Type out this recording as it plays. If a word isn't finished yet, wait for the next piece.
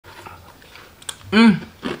Y'all,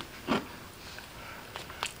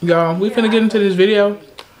 we finna get into this video.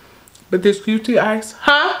 But this QT ice,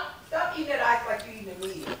 huh? Stop eating that ice like you eating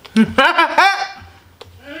meat.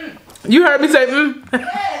 You heard me say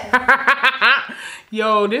Yes.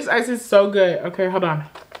 Yo, this ice is so good. Okay, hold on.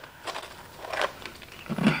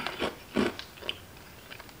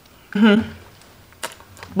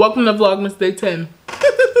 Welcome to Vlogmas Day 10.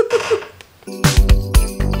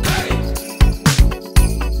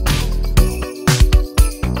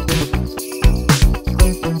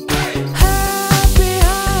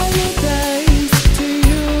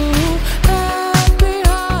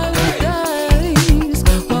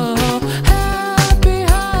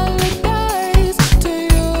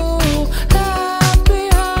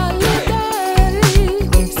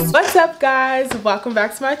 What's up, guys? Welcome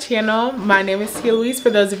back to my channel. My name is Louise, for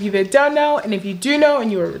those of you that don't know, and if you do know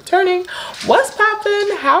and you are returning, what's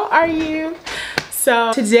poppin'? How are you?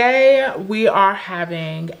 So today we are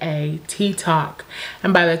having a tea talk,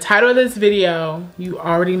 and by the title of this video you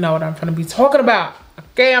already know what I'm gonna be talking about.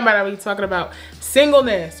 Okay, I'm gonna be talking about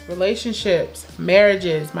singleness, relationships,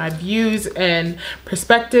 marriages, my views and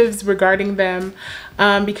perspectives regarding them,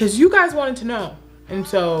 because you guys wanted to know, and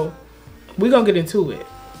so we're gonna get into it.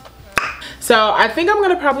 So I think I'm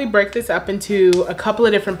gonna probably break this up into a couple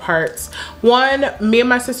of different parts. One, me and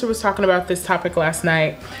my sister was talking about this topic last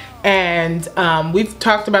night, and we've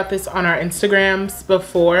talked about this on our Instagrams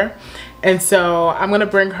before, and so I'm gonna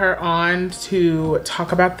bring her on to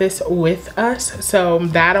talk about this with us. So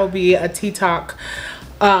that'll be a tea talk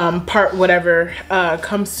part whatever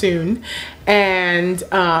comes soon. And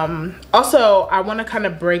also I want to kind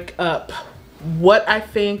of break up what I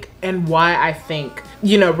think and why I think,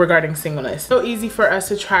 you know, regarding singleness. So easy for us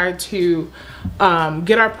to try to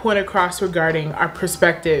get our point across regarding our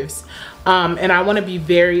perspectives, and I want to be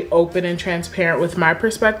very open and transparent with my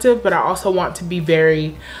perspective, but I also want to be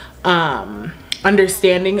very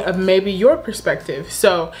understanding of maybe your perspective.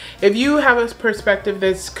 So if you have a perspective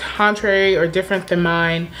that's contrary or different than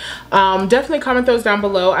mine, definitely comment those down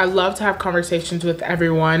below. I love to have conversations with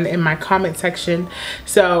everyone in my comment section.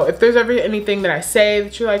 So if there's ever anything that I say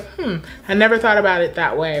that you're like, I never thought about it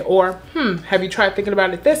that way, or have you tried thinking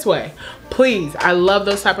about it this way, please, I love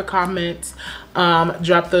those type of comments.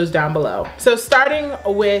 Drop those down below. So starting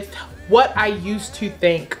with what I used to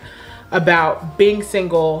think about being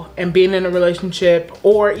single and being in a relationship,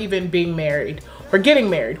 or even being married or getting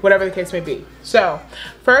married, whatever the case may be. So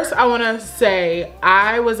first I want to say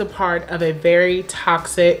I was a part of a very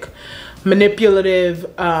toxic, manipulative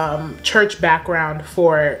church background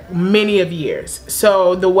for many of years.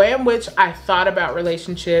 So the way in which I thought about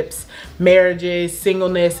relationships, marriages,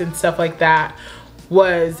 singleness and stuff like that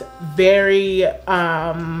was very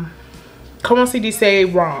comment si dice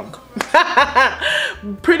wrong.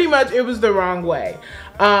 Pretty much it was the wrong way.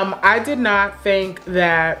 I did not think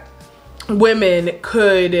that women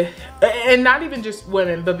could, and not even just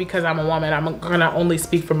women, but because I'm a woman, I'm gonna only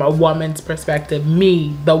speak from a woman's perspective,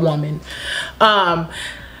 me, the woman. But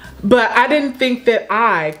I didn't think that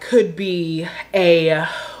I could be a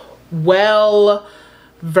well-versed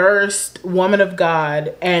woman of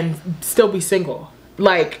God and still be single.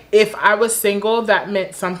 Like, if I was single, that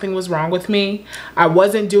meant something was wrong with me. I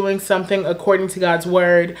wasn't doing something according to God's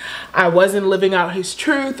word. I wasn't living out his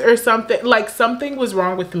truth or something. Like, something was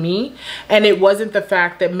wrong with me. And it wasn't the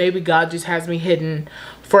fact that maybe God just has me hidden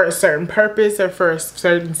for a certain purpose or for a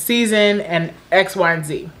certain season and X, Y, and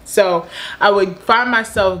Z. So I would find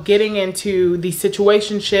myself getting into these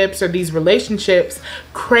situationships or these relationships,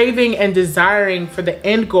 craving and desiring for the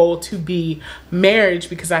end goal to be marriage,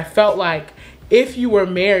 because I felt like if you were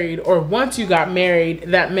married, or once you got married,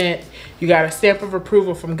 that meant you got a stamp of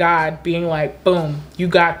approval from God, being like, boom, you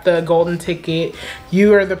got the golden ticket,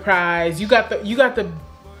 you are the prize, you got the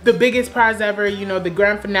biggest prize ever, you know, the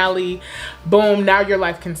grand finale, boom, now your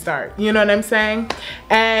life can start. You know what I'm saying?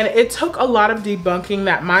 And it took a lot of debunking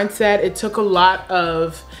that mindset. It took a lot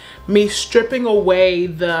of me stripping away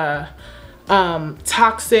the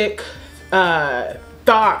toxic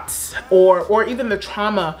thoughts or even the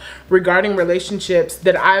trauma regarding relationships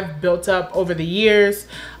that I've built up over the years,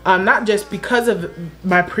 not just because of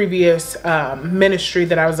my previous ministry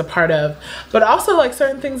that I was a part of, but also like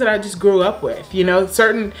certain things that I just grew up with, you know,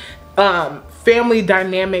 certain family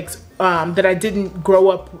dynamics that I didn't grow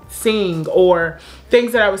up seeing, or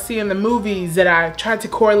things that I would see in the movies that I tried to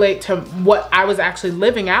correlate to what I was actually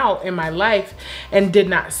living out in my life and did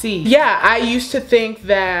not see. Yeah, I used to think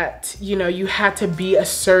that, you know, you had to be at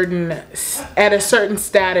a certain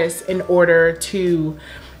status in order to,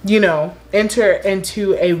 you know, enter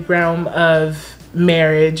into a realm of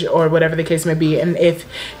marriage or whatever the case may be. And if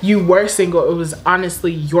you were single, it was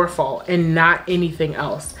honestly your fault and not anything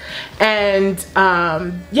else. And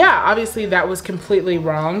yeah, obviously that was completely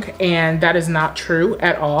wrong, and that is not true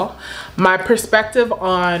at all. My perspective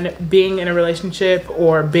on being in a relationship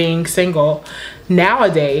or being single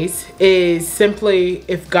nowadays is simply,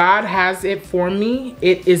 if God has it for me,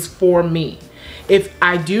 it is for me. If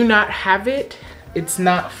I do not have it, it's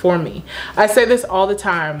not for me. I say this all the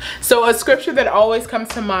time. So a scripture that always comes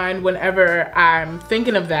to mind whenever I'm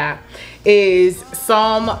thinking of that is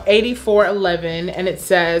Psalm 84:11, and it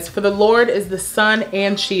says, "For the Lord is the sun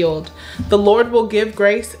and shield. The Lord will give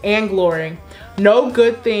grace and glory. No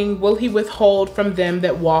good thing will he withhold from them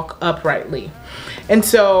that walk uprightly." And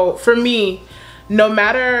so for me, no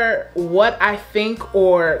matter what I think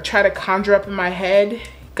or try to conjure up in my head,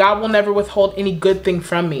 God will never withhold any good thing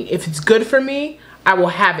from me. If it's good for me, I will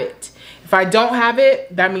have it. If I don't have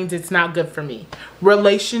it, that means it's not good for me.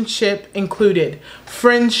 Relationship included,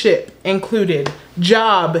 friendship included,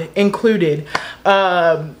 job included,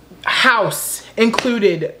 house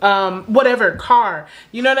included, whatever, car.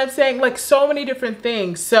 You know what I'm saying? Like so many different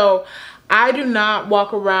things. So I do not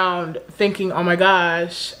walk around thinking, oh my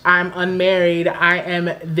gosh, I'm unmarried. I am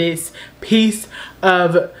this piece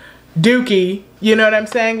of dookie. You know what I'm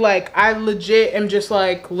saying? Like, I legit am just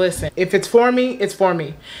like, listen, if it's for me, it's for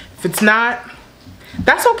me. If it's not,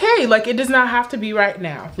 that's okay. Like, it does not have to be right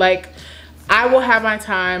now. Like, I will have my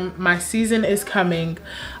time. My season is coming.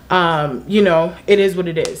 You know, it is what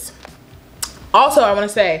it is. Also, I want to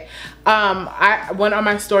say, I went on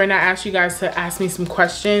my story and I asked you guys to ask me some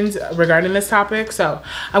questions regarding this topic. So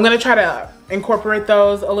I'm going to try to incorporate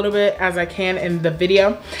those a little bit as I can in the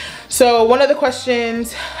video. So one of the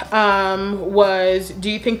questions was, do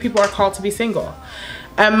you think people are called to be single?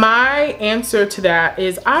 And my answer to that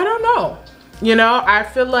is, I don't know. You know, I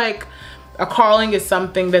feel like a calling is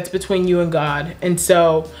something that's between you and God. And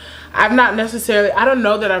so I've not necessarily, I don't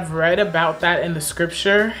know that I've read about that in the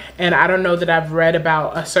scripture, and I don't know that I've read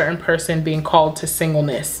about a certain person being called to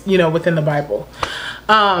singleness, you know, within the Bible.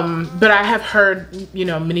 But I have heard, you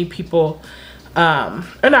know, many people, or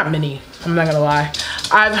not many, I'm not gonna lie.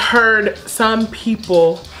 I've heard some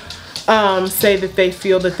people say that they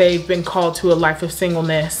feel that they've been called to a life of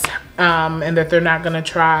singleness, and that they're not gonna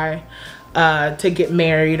try to get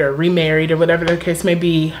married or remarried or whatever the case may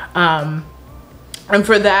be. And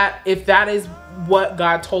for that, if that is what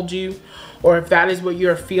God told you, or if that is what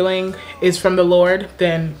you're feeling is from the Lord,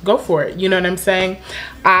 then go for it. You know what I'm saying?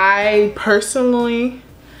 I personally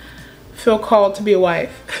feel called to be a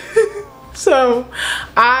wife. So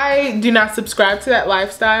I do not subscribe to that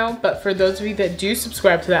lifestyle, but for those of you that do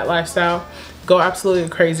subscribe to that lifestyle, go absolutely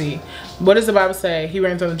crazy. What does the Bible say? He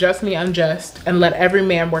reigns on the just and the unjust, and let every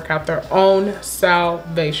man work out their own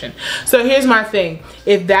salvation. So here's my thing.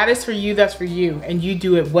 If that is for you, that's for you, and you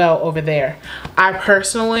do it well over there. I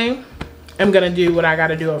personally am gonna do what I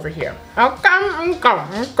gotta do over here.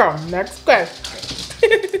 Okay. Next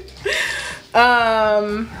question.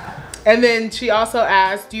 And then she also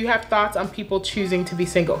asked, do you have thoughts on people choosing to be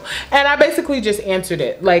single? And I basically just answered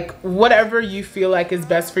it. Like, whatever you feel like is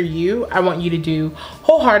best for you, I want you to do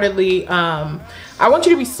wholeheartedly. I want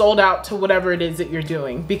you to be sold out to whatever it is that you're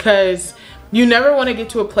doing, because you never want to get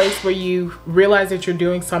to a place where you realize that you're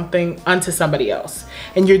doing something unto somebody else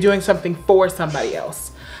and you're doing something for somebody else,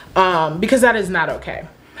 because that is not okay.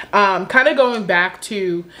 Kind of going back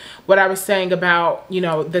to what I was saying about, you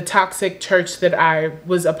know, the toxic church that I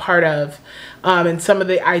was a part of, and some of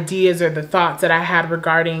the ideas or the thoughts that I had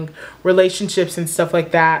regarding relationships and stuff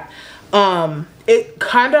like that.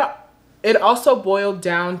 It also boiled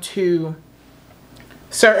down to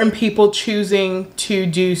certain people choosing to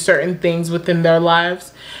do certain things within their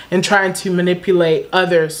lives and trying to manipulate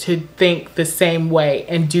others to think the same way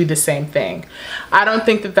and do the same thing. I don't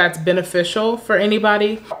think that that's beneficial for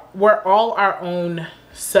anybody. We're all our own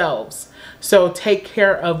selves. So take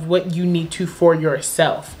care of what you need to for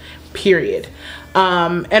yourself, period.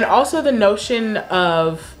 And also the notion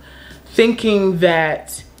of thinking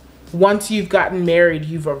that once you've gotten married,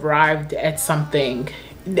 you've arrived at something.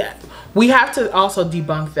 We have to also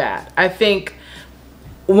debunk that. I think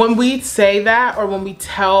when we say that, or when we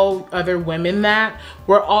tell other women that,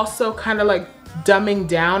 we're also kind of like dumbing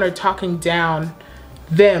down or talking down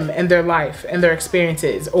them and their life and their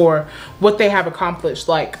experiences or what they have accomplished.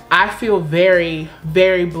 Like, I feel very,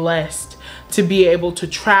 very blessed to be able to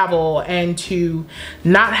travel and to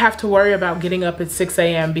not have to worry about getting up at 6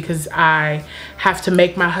 a.m. because I have to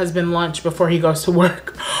make my husband lunch before he goes to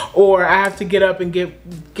work, or I have to get up and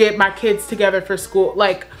get my kids together for school.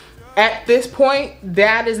 Like, at this point,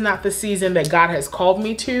 that is not the season that God has called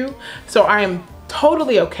me to. So I am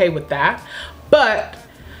totally okay with that. But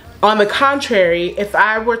on the contrary, if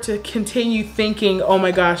I were to continue thinking, oh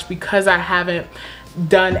my gosh, because I haven't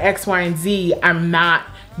done X, Y, and Z, I'm not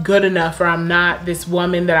good enough, or I'm not this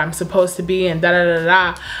woman that I'm supposed to be, and da da da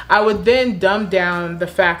da, I would then dumb down the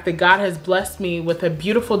fact that God has blessed me with a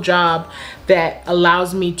beautiful job that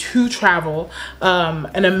allows me to travel,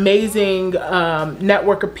 an amazing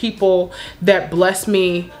network of people that bless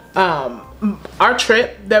me. Our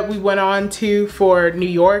trip that we went on to for New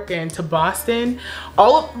York and to Boston, a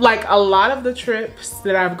lot of the trips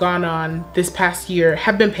that I've gone on this past year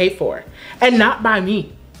have been paid for, and not by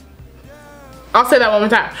me. I'll say that one more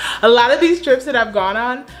time. A lot of these trips that I've gone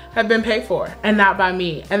on have been paid for, and not by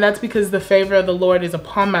me. And that's because the favor of the Lord is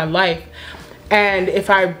upon my life. And if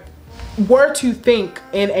I were to think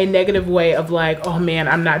in a negative way of like, oh man,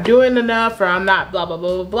 I'm not doing enough, or I'm not blah, blah,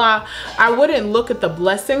 blah, blah, blah, I wouldn't look at the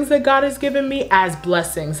blessings that God has given me as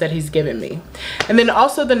blessings that he's given me. And then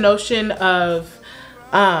also the notion of,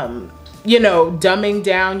 you know, dumbing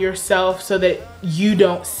down yourself so that you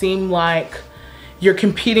don't seem like you're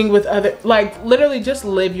competing with other, like literally just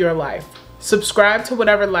live your life. Subscribe to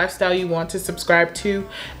whatever lifestyle you want to subscribe to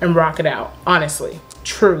and rock it out. Honestly,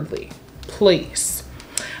 truly, please.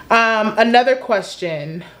 Another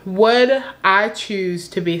question, would I choose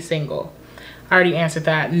to be single? I already answered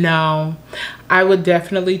that. No, I would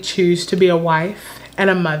definitely choose to be a wife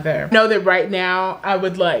and a mother. I know that right now I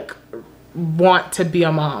would like want to be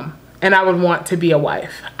a mom. And I would want to be a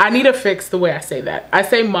wife. I need to fix the way I say that. I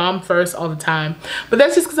say mom first all the time, but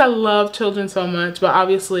that's just because I love children so much. But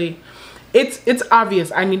obviously, it's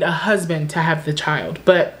obvious I need a husband to have the child.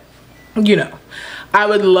 But, you know, I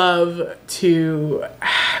would love to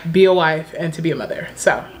be a wife and to be a mother.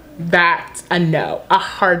 So that's a no, a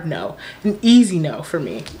hard no, an easy no for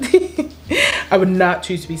me. I would not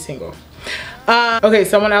choose to be single. Okay,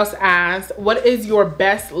 someone else asked, what is your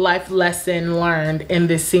best life lesson learned in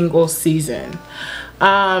this single season?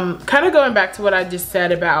 Kind of going back to what I just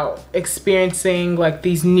said about experiencing like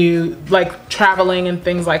these new, like traveling and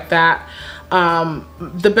things like that.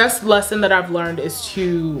 The best lesson that I've learned is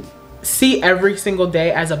to see every single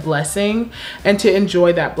day as a blessing and to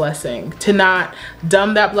enjoy that blessing, to not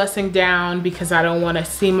dumb that blessing down because I don't want to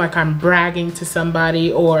seem like I'm bragging to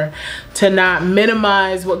somebody, or to not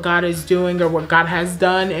minimize what God is doing or what God has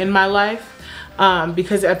done in my life,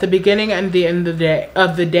 because at the beginning and the end of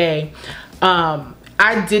the day,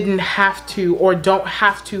 I didn't have to or don't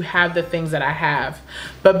have to have the things that I have,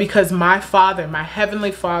 but because my Father, my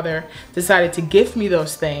Heavenly Father, decided to gift me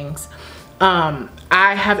those things,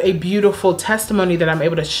 I have a beautiful testimony that I'm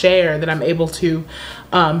able to share, that I'm able to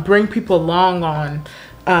bring people along on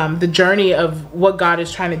the journey of what God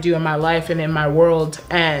is trying to do in my life and in my world.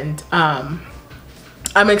 And I'm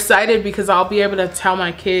excited because I'll be able to tell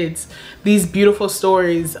my kids these beautiful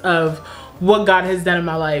stories of what God has done in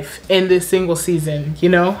my life in this single season, you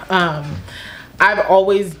know? I've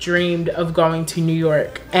always dreamed of going to New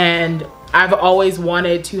York, and I've always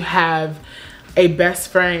wanted to have a best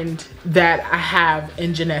friend that I have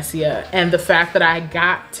in Genesia. And the fact that I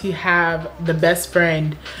got to have the best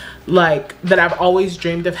friend like that I've always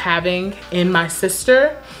dreamed of having in my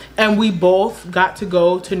sister, and we both got to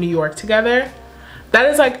go to New York together, that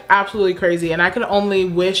is like absolutely crazy. And I can only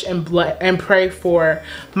wish and pray for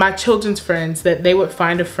my children's friends that they would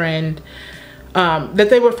find a friend, that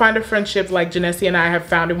they would find a friendship like Genesia and I have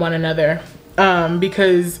found in one another,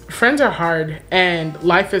 because friends are hard and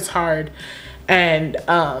life is hard. And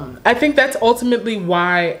I think that's ultimately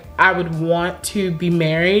why I would want to be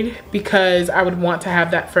married, because I would want to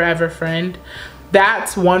have that forever friend.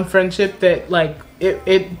 That's one friendship that like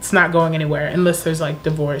it's not going anywhere unless there's like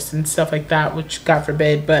divorce and stuff like that, which God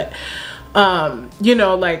forbid. But you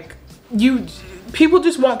know, like people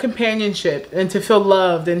just want companionship and to feel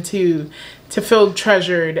loved and to feel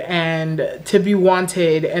treasured and to be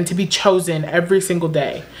wanted and to be chosen every single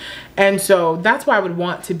day. And so that's why I would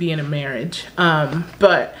want to be in a marriage.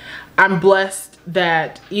 But I'm blessed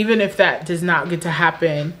that even if that does not get to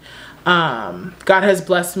happen, God has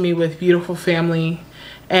blessed me with beautiful family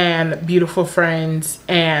and beautiful friends.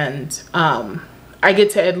 And I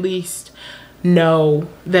get to at least know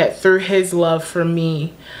that through his love for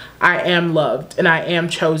me, I am loved and I am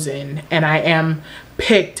chosen and I am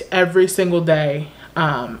picked every single day.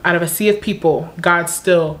 Out of a sea of people, God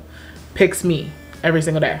still picks me every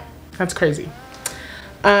single day. That's crazy.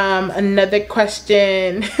 Another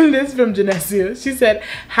question, this is from Genesia. She said,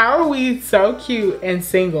 how are we so cute and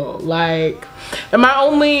single? Like, and my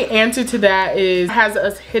only answer to that is, it has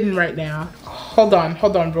us hidden right now. Hold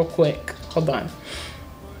on real quick. Hold on.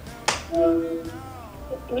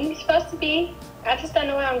 You're supposed to be. I just don't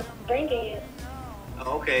know how I'm bringing it.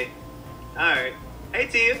 Oh, okay. All right. Hey,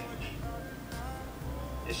 Tia.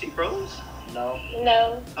 Is she froze? No.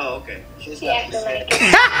 Oh, okay. She acting like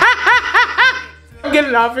I'm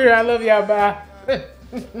getting off here. I love y'all. Bye.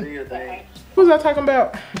 Do your thing. What was I talking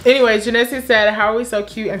about? Anyways, Janessa said, how are we so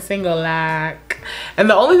cute and single like? And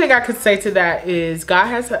the only thing I could say to that is God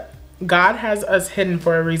has us hidden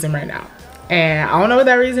for a reason right now. And I don't know what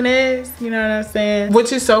that reason is, you know what I'm saying?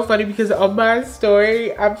 Which is so funny because on my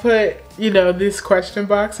story, I put, you know, this question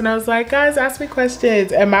box and I was like, guys, ask me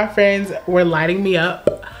questions. And my friends were lighting me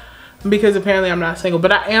up because apparently I'm not single,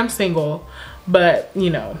 but I am single. But, you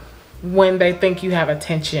know, when they think you have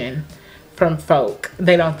attention from folk,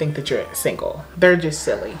 they don't think that you're single. They're just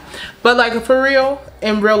silly. But like for real,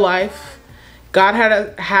 in real life, God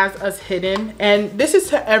has us hidden, and this is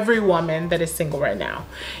to every woman that is single right now.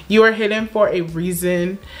 You are hidden for a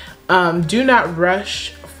reason. Do not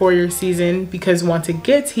rush for your season, because once it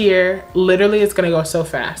gets here, literally it's gonna go so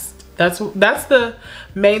fast. That's the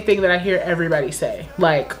main thing that I hear everybody say.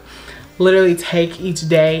 Like, literally take each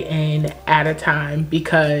day and at a time,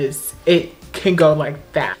 because it can go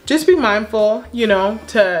like that. Just be mindful, you know,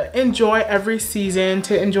 to enjoy every season,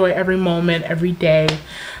 to enjoy every moment, every day.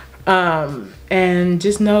 And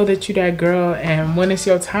just know that you that girl, and when it's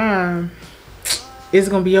your time, it's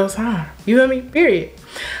gonna be your time. You feel me? Period.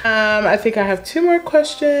 I think I have 2 more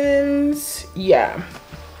questions. Yeah.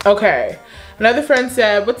 Okay. Another friend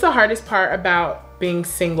said, what's the hardest part about being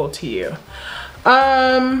single to you?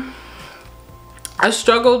 I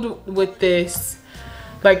struggled with this,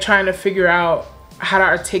 like trying to figure out how to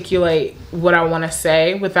articulate what I want to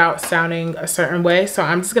say without sounding a certain way. So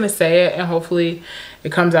I'm just gonna say it and hopefully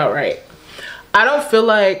it comes out right. I don't feel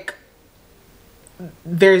like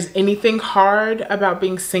there's anything hard about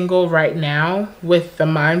being single right now with the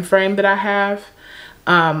mind frame that I have.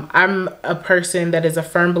 I'm a person that is a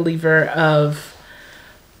firm believer of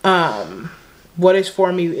what is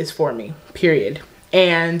for me, period.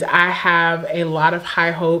 And I have a lot of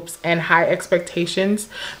high hopes and high expectations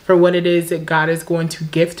for what it is that God is going to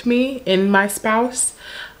gift me in my spouse,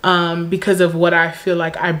 because of what I feel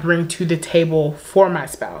like I bring to the table for my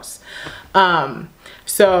spouse.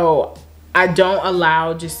 So I don't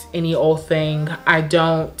allow just any old thing. I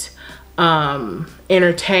don't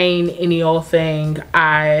entertain any old thing.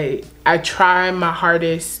 I try my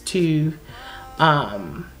hardest to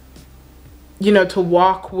you know, to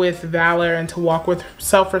walk with valor and to walk with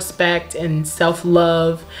self-respect and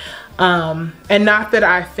self-love. And not that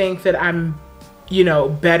I think that I'm, you know,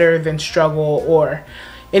 better than struggle or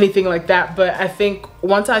anything like that. But I think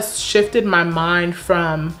once I shifted my mind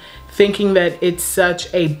from thinking that it's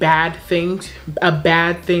such a bad thing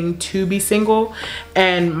to be single,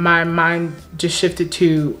 and my mind just shifted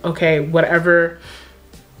to, okay, whatever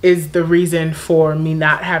is the reason for me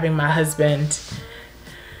not having my husband,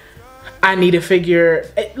 I need to figure,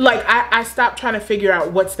 like, I stopped trying to figure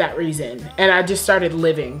out what's that reason, and I just started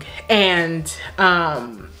living. And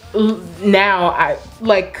now I,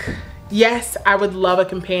 like, yes, I would love a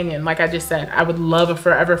companion. Like I just said, I would love a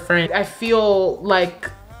forever friend. I feel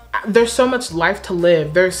like there's so much life to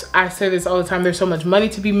live. I say this all the time, there's so much money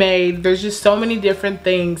to be made. There's just so many different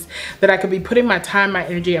things that I could be putting my time, my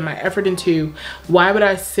energy, and my effort into. Why would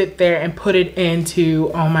I sit there and put it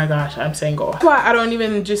into, oh my gosh, I'm single? That's why I don't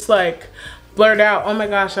even just like blurt out, oh my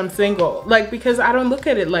gosh, I'm single. Like, because I don't look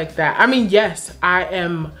at it like that. I mean, yes, I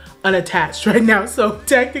am unattached right now, so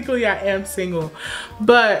technically I am single,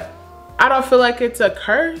 but I don't feel like it's a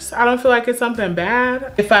curse. I don't feel like it's something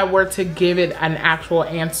bad. If I were to give it an actual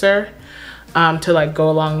answer to like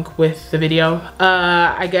go along with the video,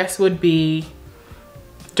 I guess would be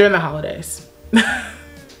during the holidays.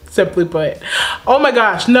 Simply put. Oh my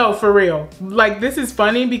gosh, no, for real. Like, this is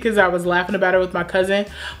funny because I was laughing about it with my cousin,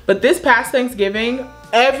 but this past Thanksgiving,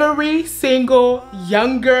 every single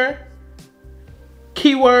younger,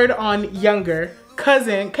 keyword on younger,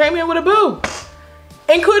 cousin came in with a boo.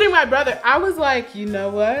 Including my brother. I was like, you know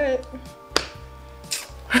what?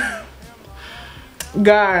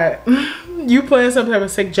 God, you playing some type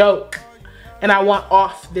of sick joke, and I want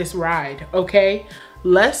off this ride, okay?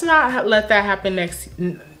 Let's not let that happen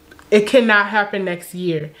it cannot happen next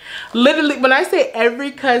year. Literally, when I say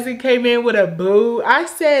every cousin came in with a boo, I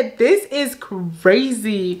said, this is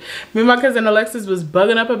crazy. Me and my cousin Alexis was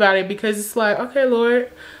bugging up about it, because it's like, okay, Lord,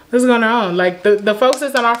 what's going on? Like, the folks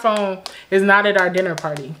that's on our phone is not at our dinner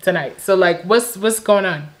party tonight. So like, what's going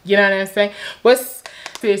on? You know what I'm saying?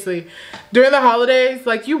 Seriously, during the holidays,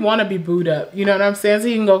 like, you want to be booed up. You know what I'm saying? So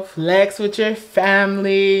you can go flex with your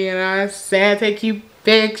family, you know what I'm saying? Take you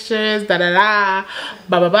pictures, da-da-da,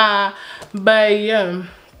 ba-ba-ba. But yeah,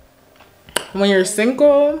 when you're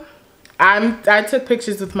single, I took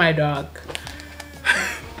pictures with my dog.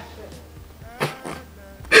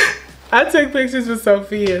 I took pictures with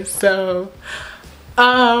Sophia, so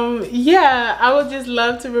yeah, I would just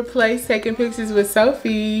love to replace taking pictures with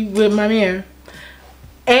Sophie with my man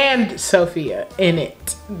and Sophia in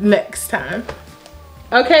it next time.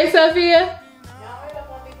 Okay, Sophia?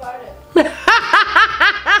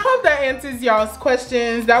 I hope that answers y'all's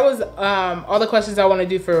questions. That was all the questions I want to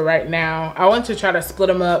do for right now. I want to try to split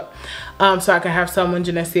them up so I can have someone,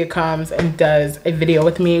 Genesia, comes and does a video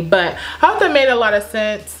with me. But I hope that made a lot of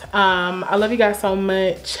sense. I love you guys so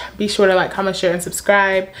much. Be sure to like, comment, share, and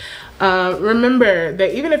subscribe. Remember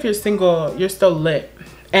that even if you're single, you're still lit.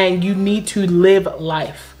 And you need to live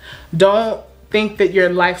life. Don't think that your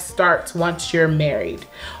life starts once you're married.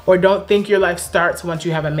 Or don't think your life starts once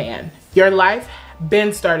you have a man. Your life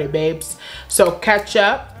been started, babes. So catch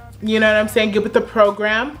up, you know what I'm saying? Get with the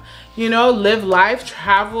program, you know, live life,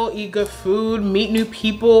 travel, eat good food, meet new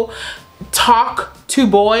people, talk to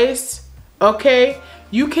boys, okay?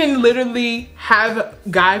 You can literally have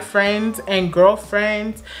guy friends and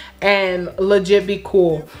girlfriends and legit be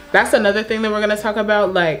cool. That's another thing that we're gonna talk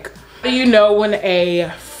about. Like, how do you know when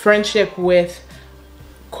a friendship with,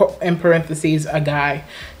 in parentheses, a guy,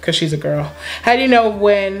 because she's a girl. How do you know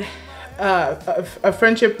when a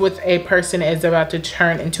friendship with a person is about to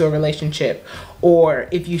turn into a relationship, or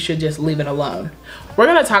if you should just leave it alone? We're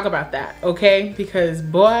gonna talk about that, okay? Because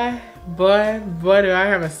boy, do I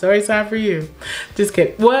have a story time for you. Just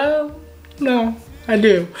kidding. Well, no, I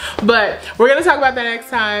do. But we're gonna talk about that next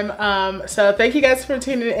time. So thank you guys for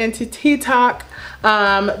tuning into Tea Talk.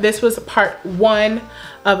 This was part 1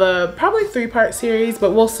 of a probably 3-part series,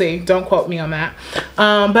 but we'll see. Don't quote me on that.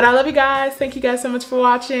 But I love you guys. Thank you guys so much for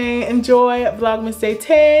watching. Enjoy Vlogmas Day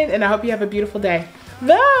 10, and I hope you have a beautiful day.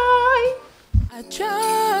 Bye. I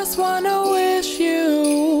just wanna wish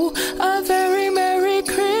you a very Merry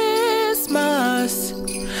Christmas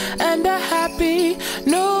and a Happy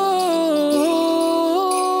New